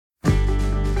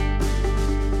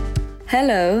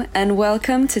Hello, and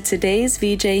welcome to today's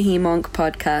VJ Hemonc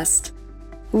podcast.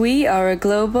 We are a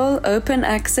global,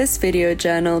 open-access video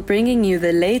journal bringing you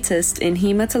the latest in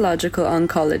hematological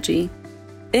oncology.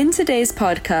 In today's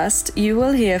podcast, you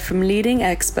will hear from leading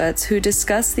experts who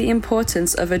discuss the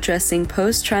importance of addressing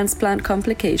post-transplant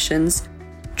complications,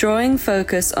 drawing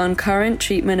focus on current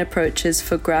treatment approaches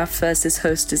for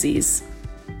graft-versus-host disease.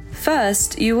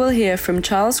 First, you will hear from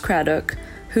Charles Craddock,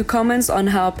 who comments on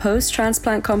how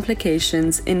post-transplant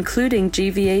complications, including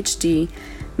GVHD,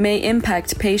 may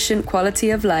impact patient quality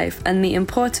of life and the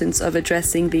importance of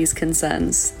addressing these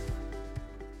concerns.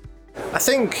 I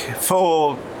think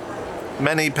for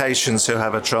many patients who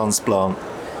have a transplant,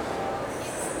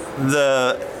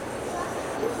 there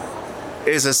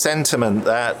is a sentiment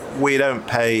that we don't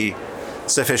pay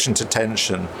sufficient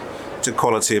attention to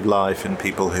quality of life in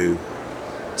people who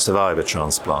survive a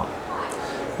transplant.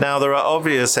 Now, there are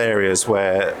obvious areas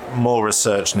where more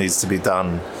research needs to be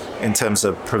done in terms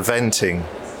of preventing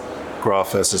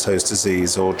graft versus host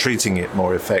disease or treating it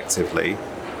more effectively.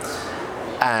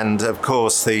 And of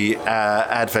course, the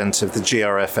advent of the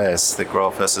GRFS, the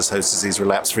graft versus host disease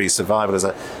relapse-free survival, as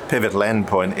a pivotal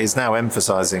endpoint, is now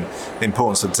emphasizing the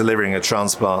importance of delivering a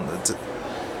transplant that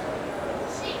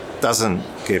doesn't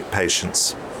give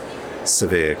patients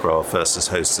severe graft versus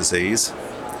host disease.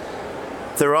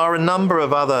 There are a number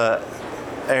of other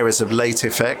areas of late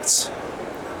effects,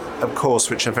 of course,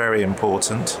 which are very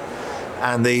important,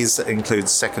 and these include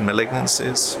second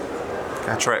malignancies,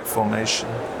 cataract formation,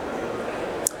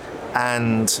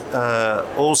 and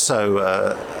also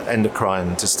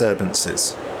endocrine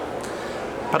disturbances.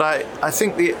 But I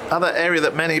think the other area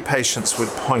that many patients would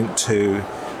point to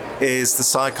is the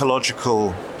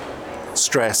psychological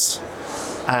stress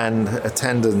and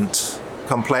attendant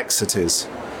complexities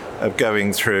of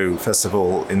going through, first of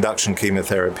all, induction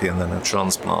chemotherapy and then a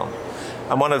transplant.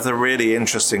 And one of the really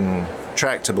interesting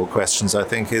tractable questions, I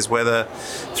think, is whether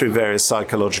through various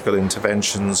psychological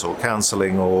interventions or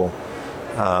counseling or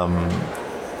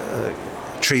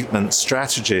treatment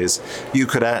strategies, you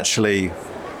could actually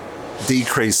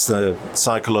decrease the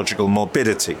psychological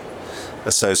morbidity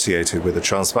associated with a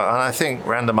transplant. And I think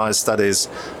randomized studies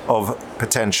of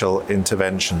potential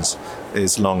interventions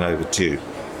is long overdue.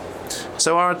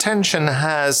 So our attention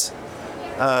has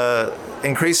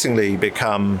increasingly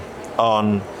become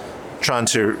on trying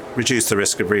to reduce the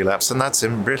risk of relapse, and that's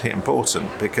really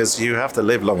important because you have to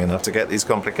live long enough to get these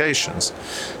complications.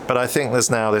 But I think there's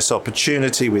now this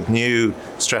opportunity with new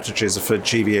strategies for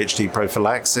GVHD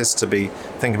prophylaxis to be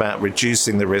thinking about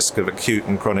reducing the risk of acute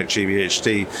and chronic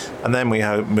GVHD, and then we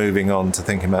hope moving on to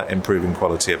thinking about improving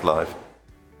quality of life.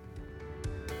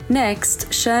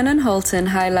 Next, Shannon Holton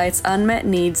highlights unmet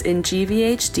needs in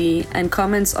GVHD and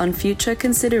comments on future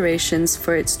considerations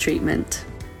for its treatment.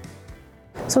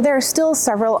 So there are still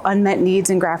several unmet needs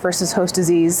in graft versus host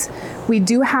disease. We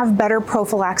do have better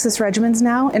prophylaxis regimens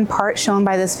now, in part shown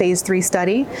by this phase 3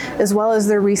 study, as well as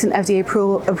the recent FDA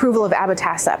approval of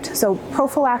abatacept. So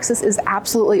prophylaxis is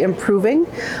absolutely improving,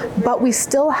 but we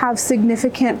still have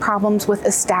significant problems with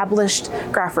established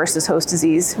graft versus host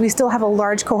disease. We still have a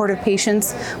large cohort of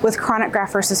patients with chronic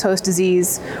graft versus host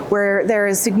disease where there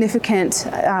is significant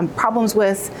problems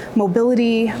with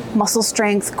mobility, muscle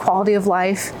strength, quality of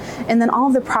life, and then all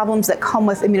of the problems that come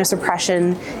with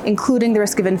immunosuppression, including the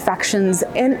risk of infections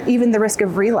and even the risk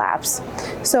of relapse.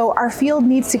 So our field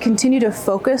needs to continue to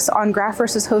focus on graft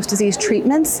versus host disease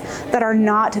treatments that are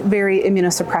not very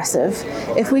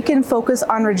immunosuppressive. If we can focus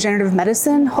on regenerative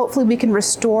medicine, hopefully we can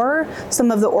restore some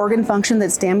of the organ function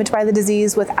that's damaged by the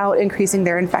disease without increasing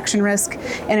their infection risk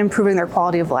and improving their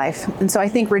quality of life. And so I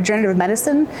think regenerative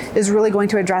medicine is really going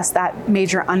to address that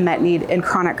major unmet need in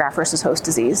chronic graft versus host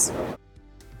disease.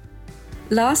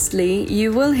 Lastly,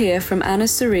 you will hear from Anna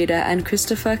Sureda and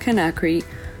Christopher Kanakri,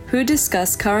 who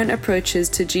discuss current approaches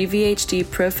to GVHD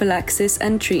prophylaxis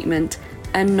and treatment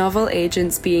and novel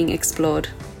agents being explored.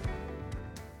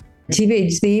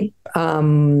 GVHD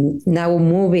now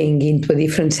moving into a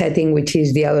different setting, which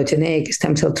is the allogeneic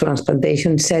stem cell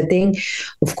transplantation setting.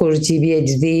 Of course,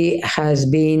 GVHD has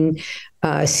been,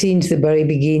 since the very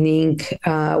beginning,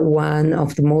 one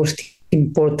of the most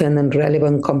important and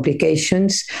relevant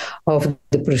complications of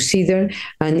the procedure,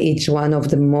 and it's one of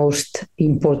the most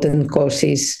important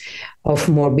causes of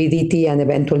morbidity and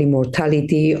eventually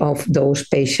mortality of those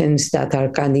patients that are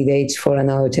candidates for an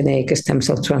allogeneic stem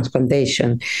cell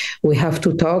transplantation. We have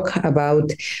to talk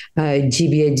about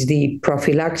GVHD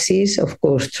prophylaxis, of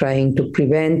course, trying to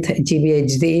prevent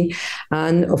GVHD,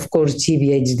 and of course,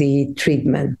 GVHD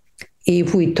treatment.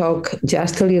 if we talk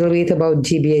just a little bit about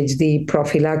GVHD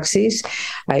prophylaxis,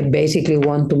 I basically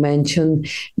want to mention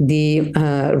the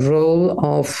role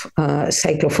of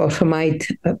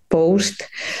cyclophosphamide post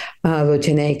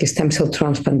allogeneic stem cell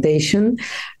transplantation.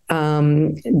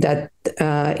 That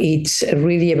it's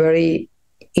really a very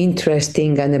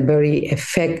interesting and a very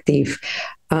effective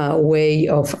way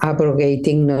of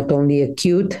abrogating not only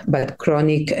acute but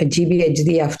chronic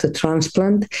GVHD after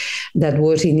transplant that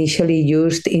was initially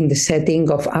used in the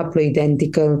setting of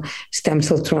haploidentical stem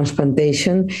cell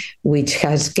transplantation, which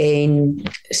has gained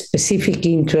specific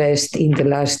interest in the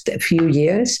last few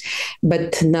years.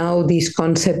 But now this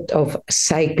concept of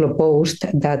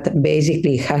cyclopost that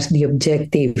basically has the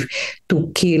objective to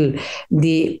kill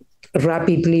the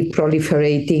rapidly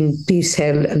proliferating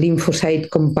T-cell lymphocyte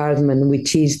compartment,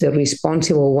 which is the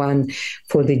responsible one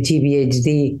for the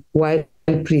GVHD, while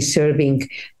preserving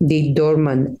the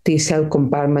dormant T-cell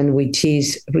compartment, which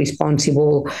is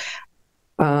responsible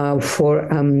for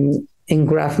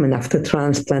engraftment after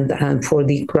transplant and for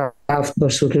the graft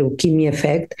versus leukemia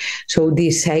effect. So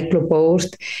this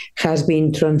cyclopost has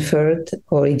been transferred,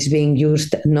 or it's being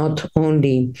used not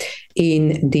only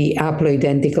in the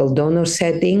haploidentical donor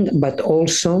setting, but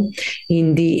also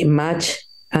in the match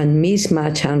and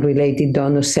mismatch unrelated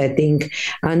donor setting,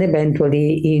 and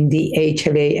eventually in the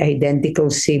HLA identical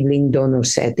sibling donor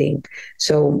setting.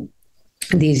 So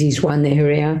this is one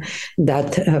area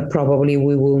that probably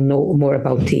we will know more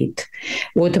about it.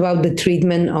 What about the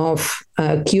treatment of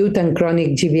acute and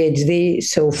chronic GVHD?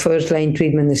 So first-line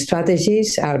treatment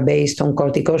strategies are based on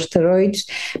corticosteroids,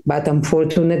 but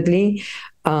unfortunately,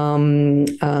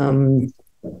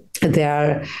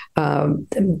 there are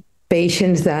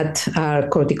patients that are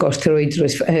corticosteroid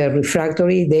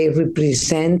refractory. They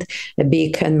represent a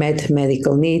big unmet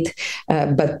medical need.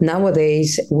 But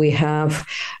nowadays, we have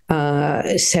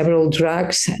several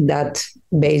drugs that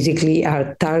basically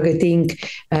are targeting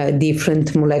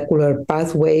different molecular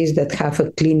pathways that have a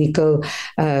clinical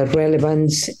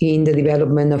relevance in the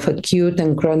development of acute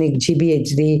and chronic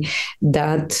GVHD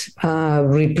that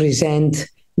represent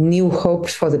new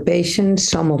hopes for the patients.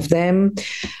 Some of them,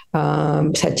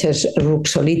 such as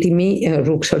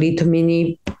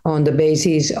ruxolitinib, on the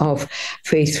basis of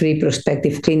phase 3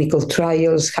 prospective clinical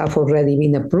trials, have already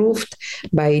been approved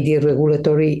by the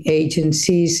regulatory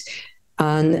agencies,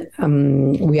 and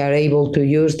we are able to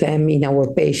use them in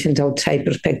our patients outside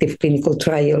prospective clinical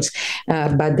trials.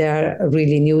 But there are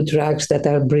really new drugs that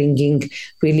are bringing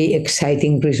really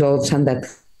exciting results, and that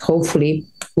hopefully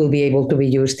will be able to be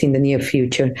used in the near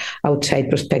future outside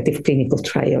prospective clinical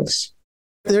trials.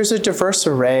 There's a diverse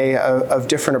array of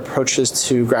different approaches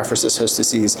to graft versus host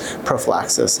disease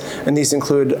prophylaxis, and these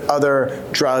include other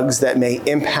drugs that may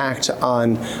impact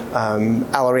on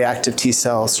alloreactive T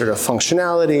cell sort of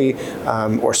functionality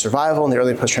or survival in the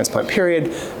early post-transplant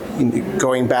period.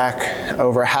 Going back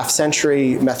over a half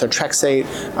century, methotrexate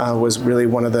was really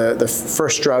one of the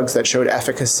first drugs that showed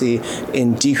efficacy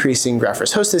in decreasing graft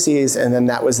versus host disease, and then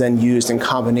that was then used in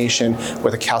combination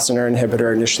with a calcineurin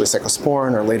inhibitor, initially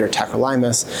cyclosporin or later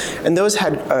tacrolimus. And those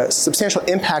had a substantial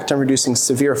impact on reducing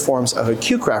severe forms of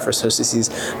acute graft versus host disease,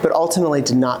 but ultimately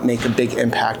did not make a big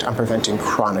impact on preventing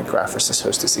chronic graft versus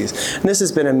host disease. And this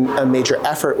has been a major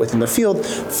effort within the field.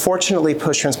 Fortunately,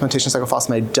 post-transplantation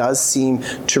cyclophosphamide does seem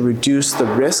to reduce the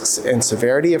risks and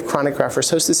severity of chronic graft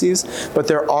versus host disease, but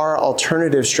there are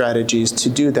alternative strategies to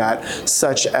do that,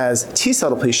 such as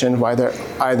T-cell depletion,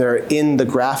 either in the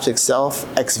graft itself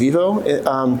ex vivo,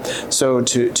 so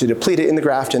to deplete it in the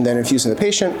graft and then infuse in the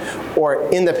patient, or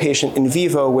in the patient in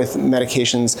vivo with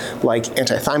medications like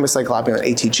anti-thymocyte globulin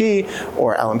ATG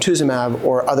or alemtuzumab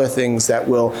or other things that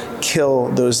will kill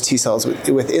those T cells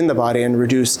within the body and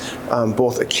reduce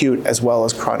both acute as well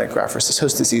as chronic graft versus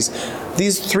host disease.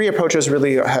 These three approaches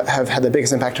really have had the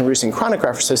biggest impact on reducing chronic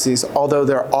graft versus host disease, although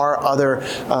there are other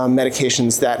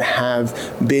medications that have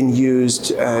been used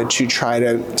to try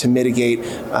to mitigate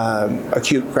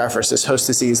acute graft versus host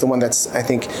disease. The one that's, I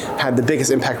think, had the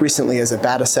biggest impact recently is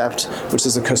abatacept, which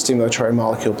is a co-stimulatory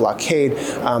molecule blockade,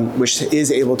 which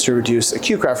is able to reduce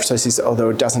acute graft versus host disease, although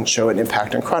it doesn't show an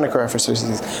impact on chronic graft versus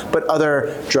host disease. But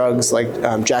other drugs like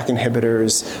JAK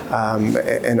inhibitors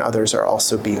and others are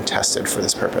also being tested for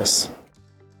this purpose.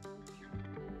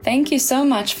 Thank you so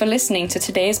much for listening to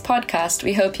today's podcast.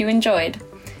 We hope you enjoyed.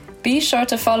 Be sure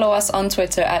to follow us on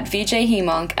Twitter at VJ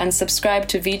Hemonc and subscribe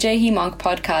to VJ Hemonc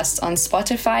podcasts on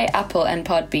Spotify, Apple, and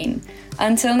Podbean.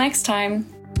 Until next time.